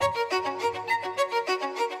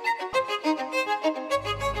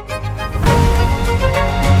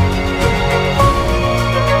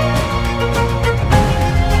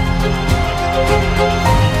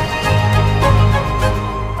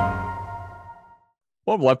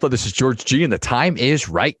Welcome to Lifeblood. This is George G, and the time is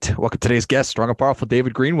right. Welcome to today's guest, strong and powerful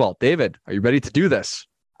David Greenwald. David, are you ready to do this?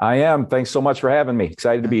 I am. Thanks so much for having me.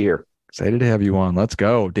 Excited to be here. Excited to have you on. Let's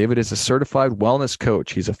go. David is a certified wellness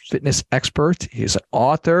coach. He's a fitness expert. He's an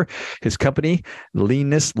author. His company,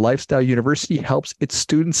 Leanness Lifestyle University, helps its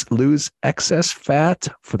students lose excess fat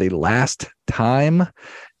for the last time.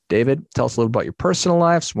 David, tell us a little about your personal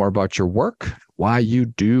life, some more about your work, why you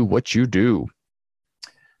do what you do.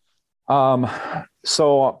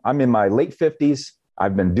 So I'm in my late 50s.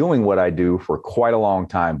 I've been doing what I do for quite a long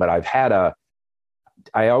time, but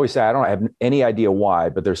I always say I don't have any idea why,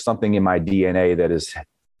 but there's something in my DNA that has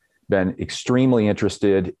been extremely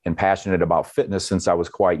interested and passionate about fitness since I was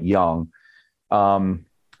quite young.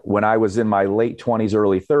 When I was in my late 20s,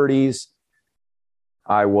 early 30s,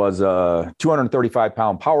 I was a 235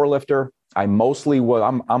 pound power lifter. I'm only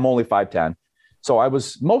 5'10". So I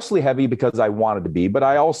was mostly heavy because I wanted to be, but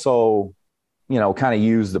I also, kind of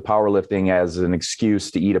used the powerlifting as an excuse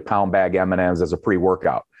to eat a pound bag M&Ms as a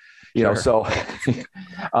pre-workout, so,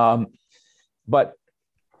 but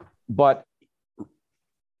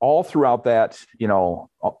all throughout that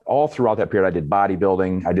period, I did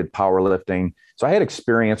bodybuilding, I did powerlifting. So I had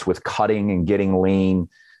experience with cutting and getting lean,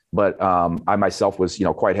 but I myself was,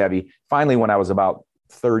 quite heavy. Finally, when I was about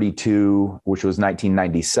 32, which was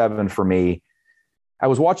 1997 for me, I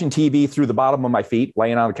was watching TV through the bottom of my feet,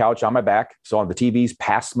 laying on the couch on my back. So on the TV's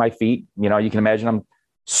past my feet, you can imagine I'm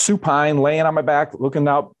supine, laying on my back, looking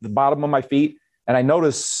out the bottom of my feet. And I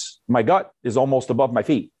notice my gut is almost above my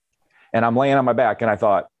feet. And I'm laying on my back. And I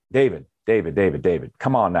thought, David,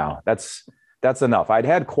 come on now. That's enough. I'd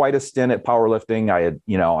had quite a stint at powerlifting. I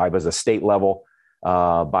was a state level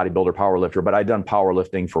bodybuilder powerlifter, but I'd done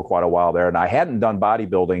powerlifting for quite a while there. And I hadn't done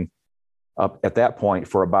bodybuilding up at that point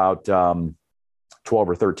for about 12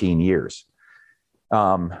 or 13 years.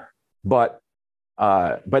 But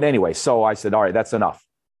anyway, so I said, all right, that's enough.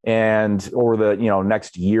 And over the,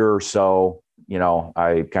 next year or so,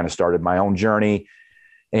 I kind of started my own journey,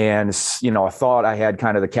 and, I thought I had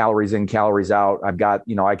kind of the calories in, calories out. I've got,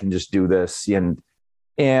 I can just do this. And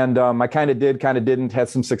I kind of did, kind of didn't, had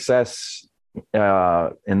some success.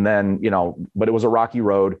 And then, but it was a rocky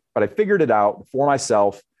road, but I figured it out for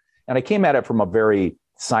myself. And I came at it from a very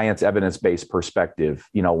science evidence-based perspective,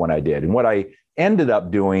 when I did. And what I ended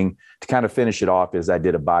up doing to kind of finish it off is I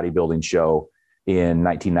did a bodybuilding show in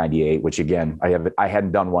 1998, which again, I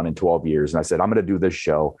hadn't done one in 12 years. And I said, I'm going to do this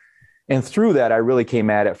show. And through that, I really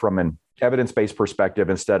came at it from an evidence-based perspective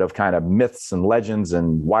instead of kind of myths and legends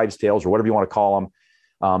and wives' tales or whatever you want to call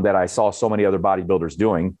them, that I saw so many other bodybuilders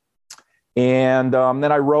doing. And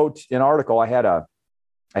then I wrote an article. I had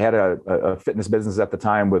a fitness business at the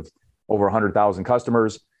time with over 100,000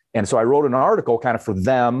 customers. And so I wrote an article kind of for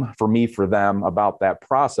them about that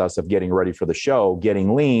process of getting ready for the show,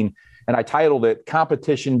 getting lean. And I titled it,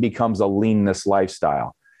 Competition Becomes a Leanness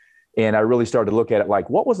Lifestyle. And I really started to look at it like,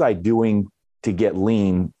 what was I doing to get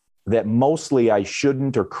lean that mostly I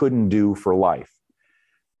shouldn't or couldn't do for life?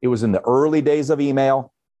 It was in the early days of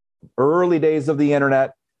email, early days of the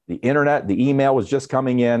internet, the email was just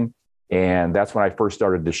coming in. And that's when I first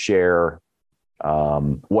started to share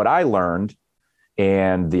what I learned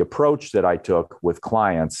and the approach that I took with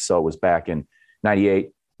clients. So it was back in 98,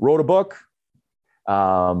 wrote a book,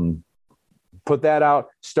 put that out,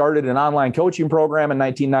 started an online coaching program in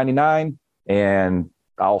 1999, and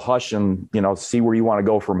I'll hush and, see where you want to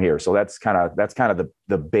go from here. So that's kind of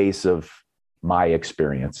the base of my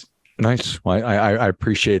experience. Nice. Well, I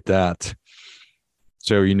appreciate that.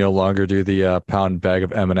 So you no longer do the pound bag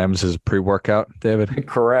of M&Ms as pre-workout, David?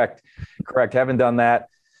 Correct. Haven't done that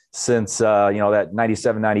since, that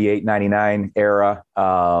 97, 98, 99 era.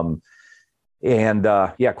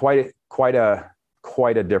 Quite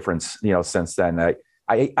a difference, since then.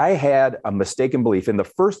 I had a mistaken belief in the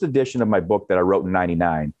first edition of my book that I wrote in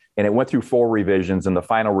 99, and it went through 4 revisions, and the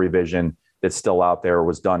final revision that's still out there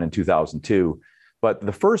was done in 2002. But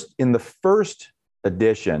in the first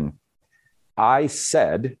edition, I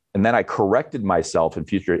said, and then I corrected myself in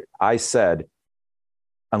future, I said,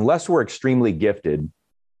 unless we're extremely gifted,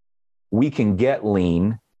 we can get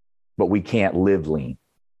lean, but we can't live lean.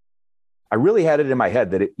 I really had it in my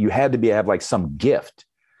head that you had to have like some gift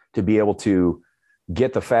to be able to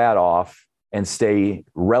get the fat off and stay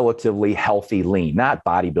relatively healthy lean, not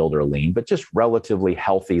bodybuilder lean, but just relatively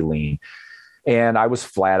healthy lean. And I was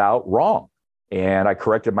flat out wrong. And I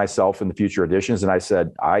corrected myself in the future editions. And I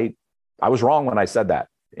said, I was wrong when I said that.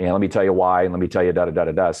 And let me tell you why. And let me tell you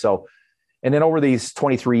da-da-da-da-da. So, and then over these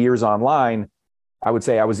 23 years online, I would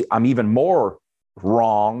say I'm even more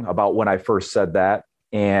wrong about when I first said that.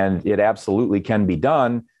 And it absolutely can be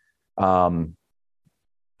done.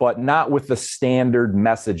 but not with the standard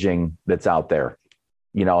messaging that's out there.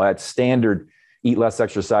 That standard eat less,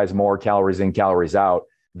 exercise more, calories in, calories out.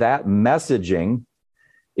 That messaging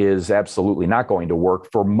is absolutely not going to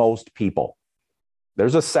work for most people.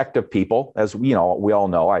 There's a sect of people, as we all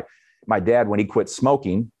know. My dad, when he quit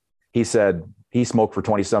smoking, he said he smoked for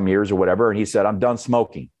 20 some years or whatever. And he said, I'm done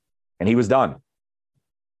smoking. And he was done.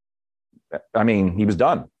 I mean, he was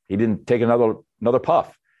done. He didn't take another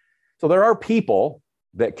puff. So there are people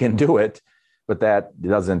that can do it, but that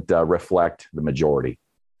doesn't reflect the majority.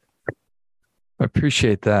 I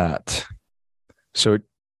appreciate that. So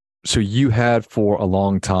you had for a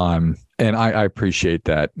long time, and I appreciate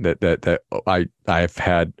that I've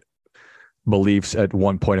had beliefs at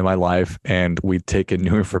one point in my life, and we've taken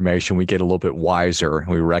new information. We get a little bit wiser,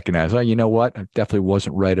 and we recognize, you know what? I definitely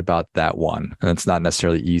wasn't right about that one. And it's not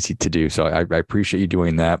necessarily easy to do. So I appreciate you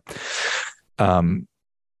doing that.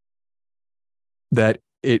 That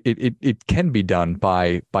it can be done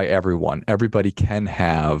by everyone. Everybody can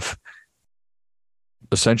have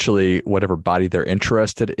essentially whatever body they're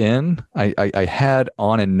interested in. I had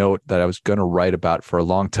on a note that I was going to write about for a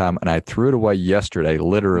long time, and I threw it away yesterday.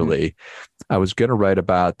 Literally, I was going to write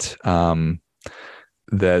about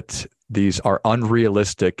that these are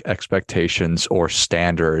unrealistic expectations or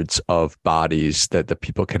standards of bodies that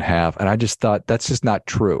people can have, and I just thought that's just not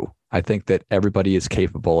true. I think that everybody is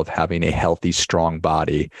capable of having a healthy, strong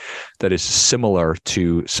body that is similar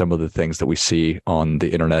to some of the things that we see on the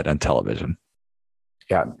internet and television.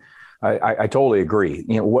 Yeah, I totally agree.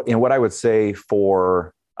 What I would say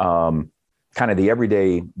for kind of the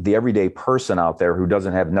everyday person out there who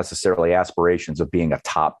doesn't have necessarily aspirations of being a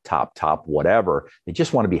top whatever, they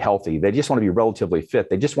just want to be healthy. They just want to be relatively fit.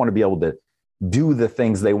 They just want to be able to do the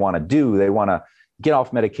things they want to do. They want to get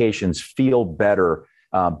off medications, feel better,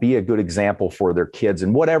 be a good example for their kids,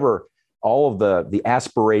 and whatever, all of the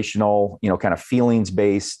aspirational, kind of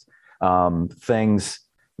feelings-based things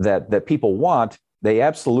that people want. They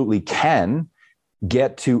absolutely can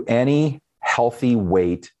get to any healthy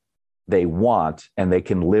weight they want, and they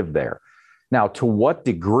can live there. Now, to what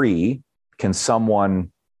degree can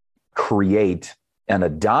someone create an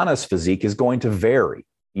Adonis physique is going to vary,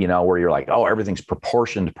 where you're like, oh, everything's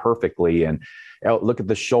proportioned perfectly, and look at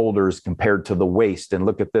the shoulders compared to the waist, and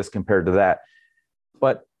look at this compared to that.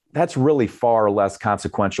 But that's really far less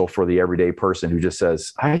consequential for the everyday person who just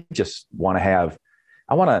says, I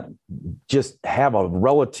want to just have a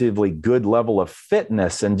relatively good level of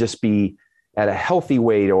fitness and just be at a healthy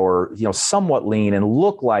weight, or, somewhat lean, and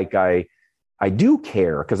look like I do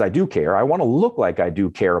care, because I do care. I want to look like I do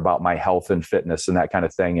care about my health and fitness and that kind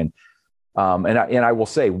of thing. And I will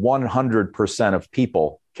say 100% of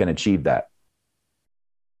people can achieve that.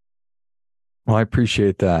 Well, I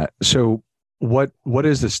appreciate that. So what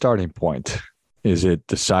is the starting point? Is it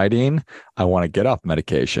deciding I want to get off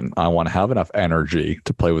medication? I want to have enough energy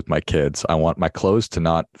to play with my kids. I want my clothes to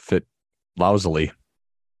not fit lousily.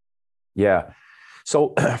 Yeah.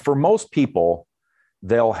 So for most people,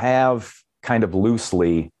 they'll have kind of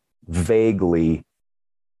loosely, vaguely,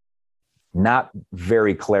 not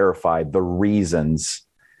very clarified the reasons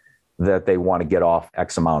that they want to get off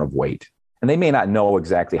X amount of weight. And they may not know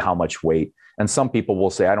exactly how much weight. And some people will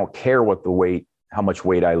say, I don't care how much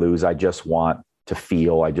weight I lose. I just want to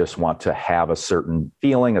feel. I just want to have a certain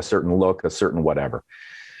feeling, a certain look, a certain whatever.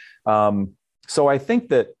 So I think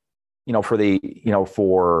that,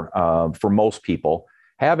 for most people,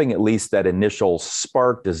 having at least that initial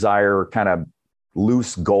spark, desire, kind of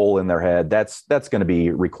loose goal in their head, that's going to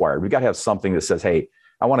be required. We've got to have something that says, hey,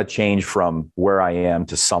 I want to change from where I am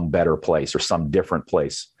to some better place or some different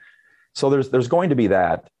place. So there's going to be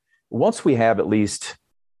that. Once we have at least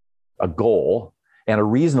a goal, and a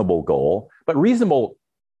reasonable goal, but reasonable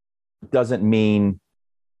doesn't mean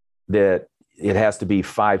that it has to be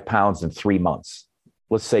 5 pounds in 3 months.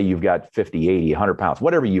 Let's say you've got 50, 80, 100 pounds,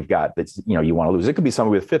 whatever you've got that's, you want to lose. It could be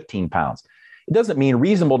somebody with 15 pounds. It doesn't mean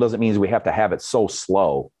reasonable doesn't mean we have to have it so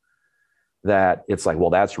slow that it's like,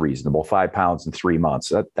 well, that's reasonable, 5 pounds in 3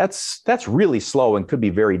 months. That's really slow and could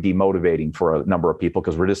be very demotivating for a number of people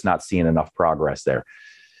because we're just not seeing enough progress there.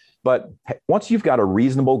 But once you've got a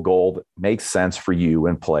reasonable goal that makes sense for you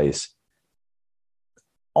in place,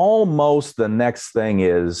 almost the next thing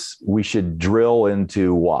is we should drill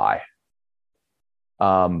into why.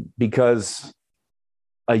 Because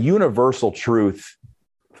a universal truth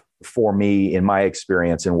for me, in my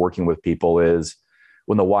experience in working with people, is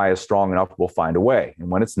when the why is strong enough, we'll find a way.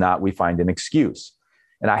 And when it's not, we find an excuse.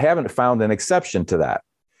 And I haven't found an exception to that.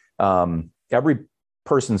 Every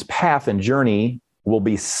person's path and journey will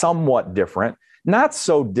be somewhat different. not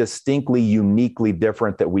so distinctly, uniquely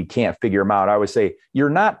different that we can't figure them out. I always say, you're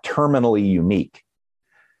not terminally unique.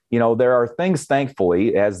 There are things,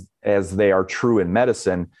 thankfully, as they are true in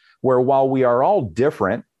medicine, where while we are all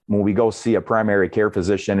different, when we go see a primary care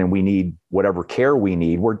physician and we need whatever care we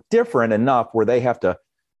need, we're different enough where they have to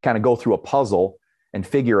kind of go through a puzzle and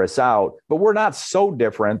figure us out. But we're not so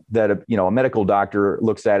different that a medical doctor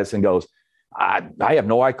looks at us and goes, I have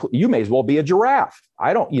no idea. You may as well be a giraffe.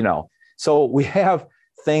 I don't, So we have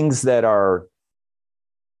things that are,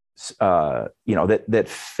 that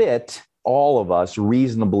fit all of us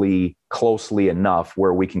reasonably closely enough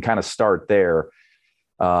where we can kind of start there.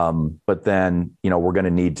 But then, we're going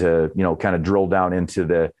to need to, kind of drill down into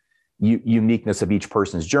the uniqueness of each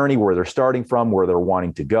person's journey, where they're starting from, where they're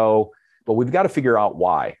wanting to go. But we've got to figure out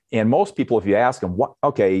why. And most people, if you ask them,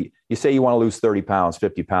 you say you want to lose 30 pounds,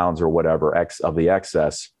 50 pounds or whatever, X of the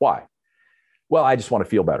excess. Why? Well, I just want to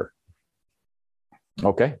feel better.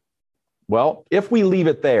 Okay. Well, if we leave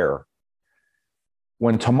it there,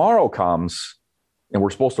 when tomorrow comes and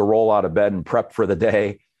we're supposed to roll out of bed and prep for the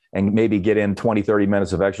day and maybe get in 20, 30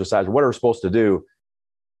 minutes of exercise, what are we supposed to do?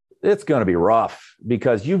 It's going to be rough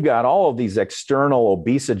because you've got all of these external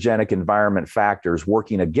obesogenic environment factors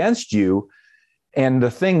working against you. And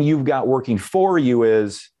the thing you've got working for you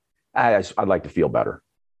is, I'd like to feel better.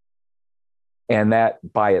 And that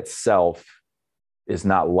by itself is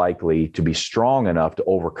not likely to be strong enough to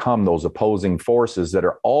overcome those opposing forces that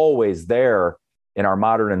are always there in our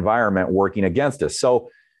modern environment working against us.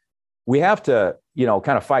 So we have to,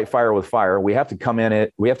 kind of fight fire with fire. We have to come at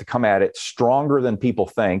it stronger than people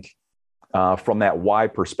think from that why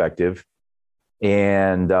perspective.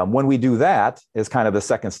 And when we do that, it's kind of the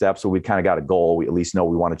second step. So we kind of got a goal. We at least know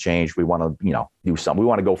we want to change. We want to, do something. We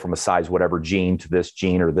want to go from a size whatever jean to this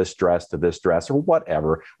jean, or this dress to this dress, or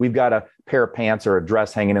whatever. We've got a pair of pants or a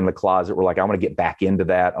dress hanging in the closet. We're like, I want to get back into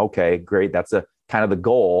that. Okay, great. That's a kind of the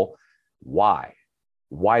goal. Why?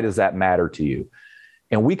 Why does that matter to you?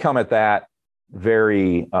 And we come at that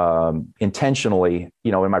very intentionally,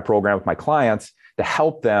 in my program with my clients, to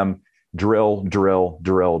help them drill,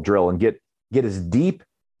 and get as deep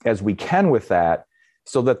as we can with that,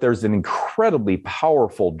 so that there's an incredibly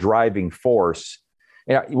powerful driving force.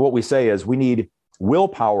 And what we say is we need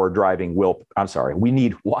willpower driving we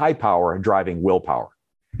need why power driving willpower.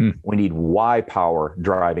 We need why power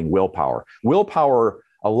driving willpower. Willpower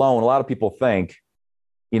alone, a lot of people think,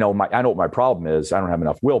 I know what my problem is. I don't have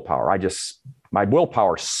enough willpower. My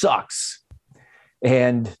willpower sucks.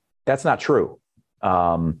 And that's not true.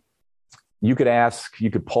 You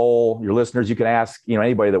could poll your listeners, you could ask,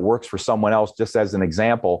 anybody that works for someone else, just as an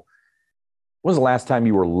example, when was the last time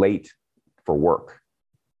you were late for work?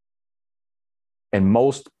 And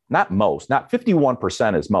not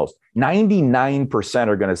 51% is most, 99%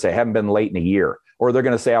 are going to say, I haven't been late in a year. Or they're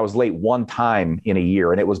going to say, I was late one time in a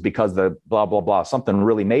year, and it was because the blah, blah, blah, something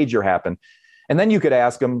really major happened. And then you could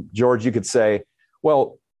ask them, George, you could say,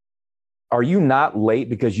 well, are you not late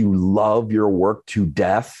because you love your work to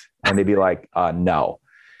death? And they'd be like, no.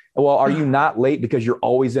 Well, are you not late because you're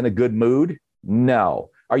always in a good mood?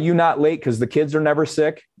 No. Are you not late because the kids are never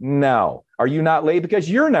sick? No. Are you not late because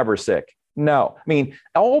you're never sick? No. I mean,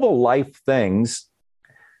 all the life things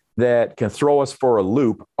that can throw us for a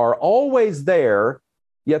loop are always there,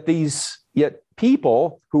 yet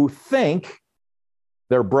people who think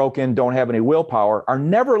they're broken, don't have any willpower, are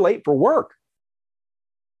never late for work.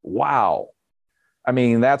 Wow. I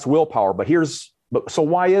mean, that's willpower. So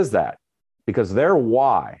why is that? Because their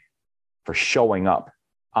why for showing up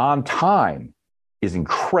on time is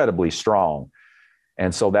incredibly strong.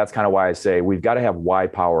 And so that's kind of why I say we've got to have why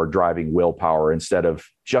power driving willpower instead of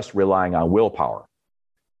just relying on willpower.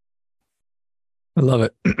 I love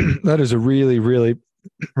it. That is a really, really,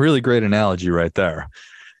 really great analogy right there.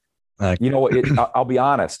 I'll be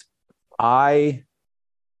honest. I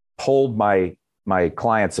polled my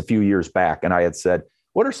clients a few years back, and I had said,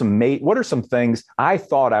 what are some things I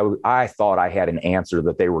thought I had an answer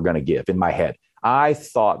that they were going to give in my head. I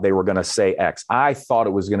thought they were going to say X. I thought it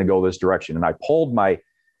was going to go this direction. And I polled my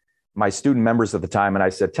student members at the time, and I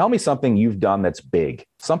said, tell me something you've done that's big,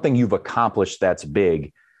 something you've accomplished that's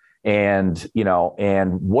big. And,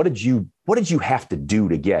 and what did you have to do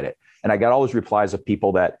to get it? And I got all these replies of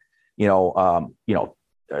people that, went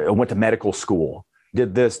to medical school,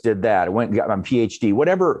 did this, did that. I went and got my PhD,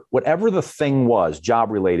 whatever the thing was,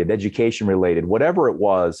 job related, education related, whatever it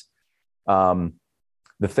was.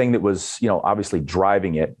 The thing that was, obviously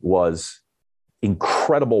driving it was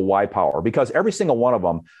incredible why power, because every single one of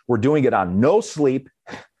them were doing it on no sleep.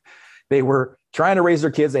 They were trying to raise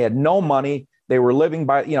their kids. They had no money. They were living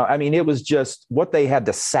by, I mean, it was just what they had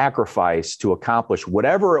to sacrifice to accomplish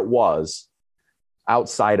whatever it was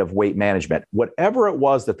outside of weight management. Whatever it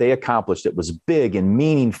was that they accomplished, it was big and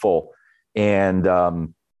meaningful and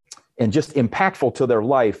just impactful to their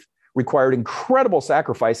life, required incredible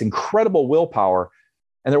sacrifice, incredible willpower.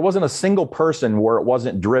 And there wasn't a single person where it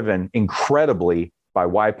wasn't driven incredibly by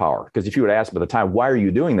Y power. Because if you would ask them at the time, why are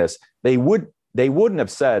you doing this? They wouldn't have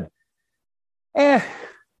said, I'd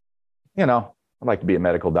like to be a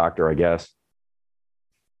medical doctor, I guess.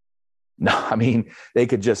 No, I mean, they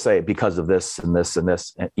could just say because of this and this and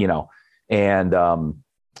this, and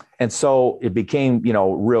so it became,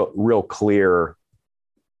 real clear.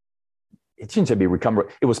 It seemed to be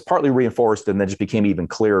it was partly reinforced and then just became even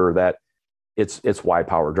clearer that it's Y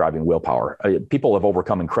power driving willpower. People have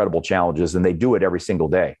overcome incredible challenges and they do it every single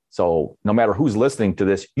day. So no matter who's listening to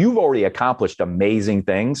this, you've already accomplished amazing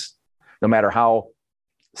things, no matter how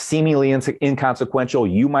seemingly inconsequential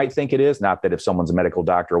you might think it is. Not that if someone's a medical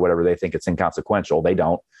doctor or whatever, they think it's inconsequential. They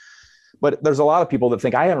don't. But there's a lot of people that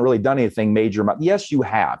think I haven't really done anything major. Yes, you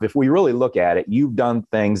have. If we really look at it, you've done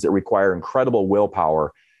things that require incredible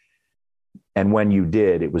willpower. And when you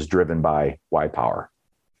did, it was driven by Y power.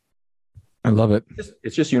 I love it.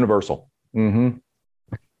 It's just universal. Mm-hmm.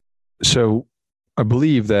 So I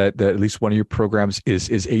believe that at least one of your programs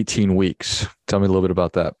is 18 weeks. Tell me a little bit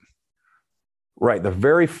about that. Right. The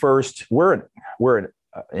very first, we're an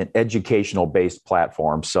educational based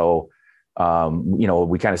platform. So,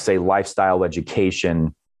 we kind of say lifestyle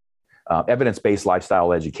education, evidence-based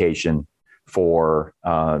lifestyle education for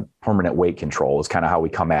permanent weight control is kind of how we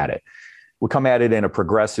come at it. We come at it in a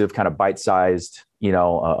progressive kind of bite-sized,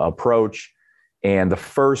 approach. And the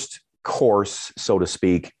first course, so to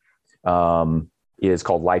speak, is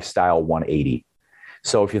called Lifestyle 180.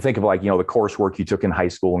 So if you think of the coursework you took in high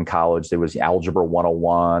school and college, there was Algebra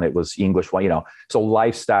 101, it was English 1, so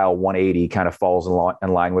Lifestyle 180 kind of falls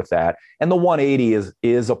in line with that. And the 180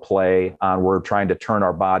 is a play on we're trying to turn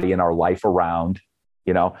our body and our life around.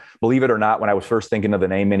 Believe it or not, when I was first thinking of the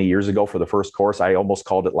name many years ago for the first course, I almost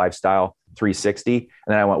called it Lifestyle 360. And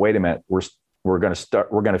then I went, wait a minute, we're going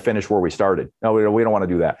to finish where we started. No, we don't want to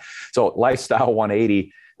do that. So Lifestyle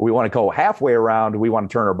 180, we want to go halfway around. We want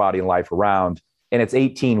to turn our body and life around. And it's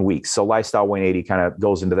 18 weeks. So Lifestyle 180 kind of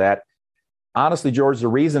goes into that. Honestly, George, the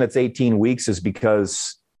reason it's 18 weeks is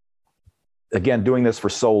because, again, doing this for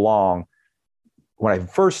so long, when I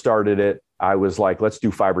first started it, I was like, let's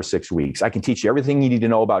do 5 or 6 weeks. I can teach you everything you need to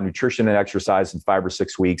know about nutrition and exercise in 5 or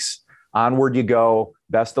 6 weeks. Onward you go.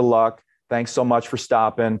 Best of luck. Thanks so much for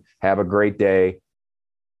stopping. Have a great day.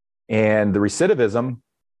 And the recidivism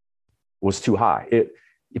was too high.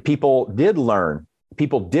 People did learn.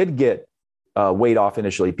 People did get weight off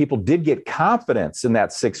initially. People did get confidence in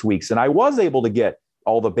that 6 weeks. And I was able to get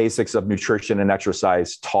all the basics of nutrition and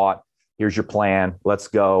exercise taught. Here's your plan. Let's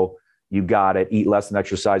go. You got it. Eat less and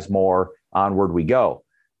exercise more. Onward we go.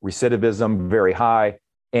 Recidivism, very high.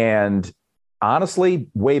 And honestly,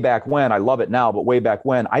 way back when, I love it now, but way back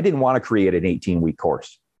when, I didn't want to create an 18-week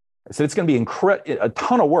course. I said, it's going to be a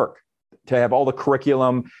ton of work to have all the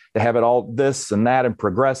curriculum, to have it all this and that and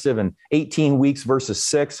progressive and 18 weeks versus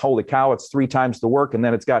 6. Holy cow, it's 3 times the work. And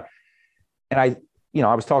then I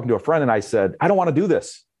was talking to a friend and I said, I don't want to do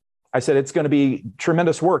this. I said, it's going to be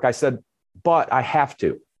tremendous work. I said, but I have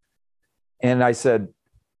to. And I said,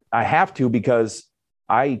 I have to because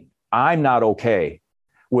I'm not okay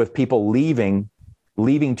with people leaving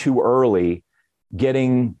too early,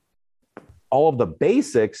 getting all of the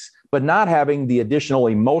basics, but not having the additional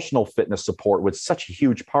emotional fitness support, which is such a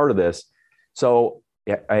huge part of this. So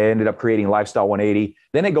I ended up creating Lifestyle 180.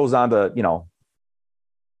 Then it goes on to,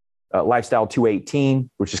 Lifestyle 218,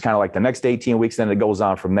 which is kind of like the next 18 weeks. Then it goes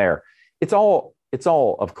on from there. It's all,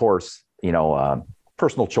 of course,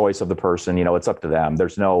 personal choice of the person. It's up to them.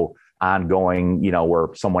 There's no ongoing, where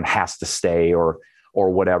someone has to stay or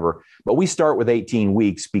whatever. But we start with 18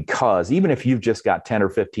 weeks because even if you've just got 10 or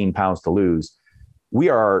 15 pounds to lose, we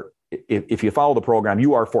are, if you follow the program,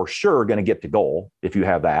 you are for sure going to get to goal if you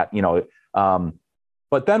have that,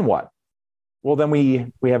 but then what? Well, then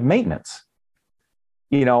we have maintenance,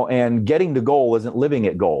 and getting to goal isn't living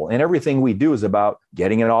at goal. And everything we do is about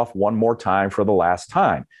getting it off one more time for the last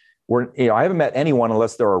time. I haven't met anyone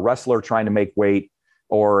unless they're a wrestler trying to make weight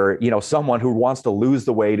or, someone who wants to lose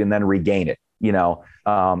the weight and then regain it.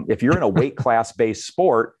 If you're in a weight class based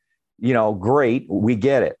sport, great, we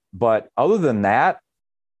get it. But other than that,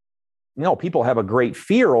 people have a great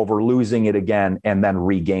fear over losing it again and then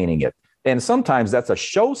regaining it. And sometimes that's a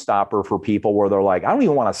showstopper for people where they're like, I don't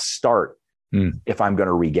even want to start if I'm going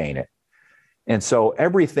to regain it. And so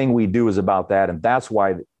everything we do is about that. And that's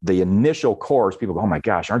why the initial course, people go, oh my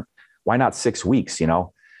gosh, why not 6 weeks?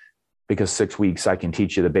 Because 6 weeks, I can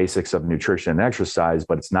teach you the basics of nutrition and exercise,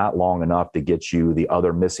 but it's not long enough to get you the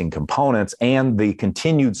other missing components and the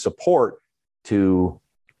continued support to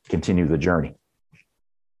continue the journey.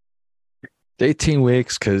 18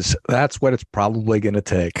 weeks, because that's what it's probably going to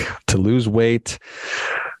take to lose weight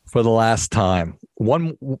for the last time.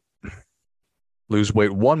 Lose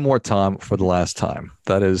weight one more time for the last time.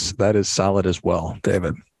 That is solid as well,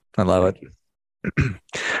 David. I love it.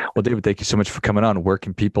 Well, David, thank you so much for coming on. Where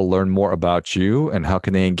can people learn more about you, and how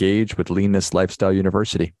can they engage with Leanness Lifestyle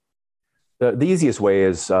University? The easiest way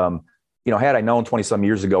is, had I known 20 some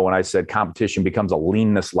years ago when I said competition becomes a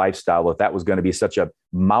leanness lifestyle, if that was going to be such a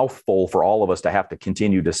mouthful for all of us to have to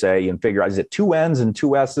continue to say and figure out, is it 2 N's and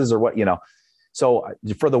 2 S's or what, So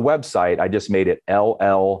for the website, I just made it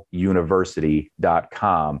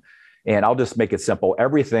lluniversity.com, and I'll just make it simple.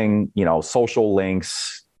 Everything, social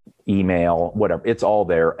links, email, whatever, it's all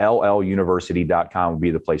there. lluniversity.com would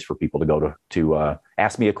be the place for people to go to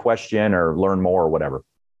ask me a question or learn more or whatever.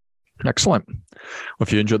 Excellent. Well,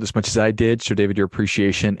 if you enjoyed this as much as I did, show David your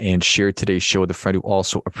appreciation and share today's show with a friend who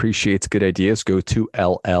also appreciates good ideas. Go to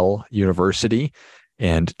LL University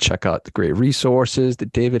and check out the great resources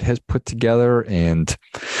that David has put together. And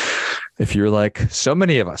if you're like so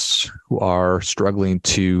many of us who are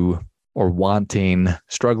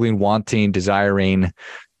desiring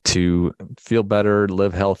to feel better,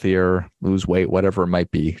 live healthier, lose weight, whatever it might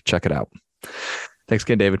be, check it out. Thanks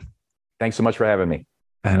again, David. Thanks so much for having me.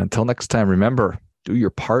 And until next time, remember, do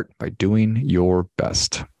your part by doing your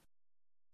best.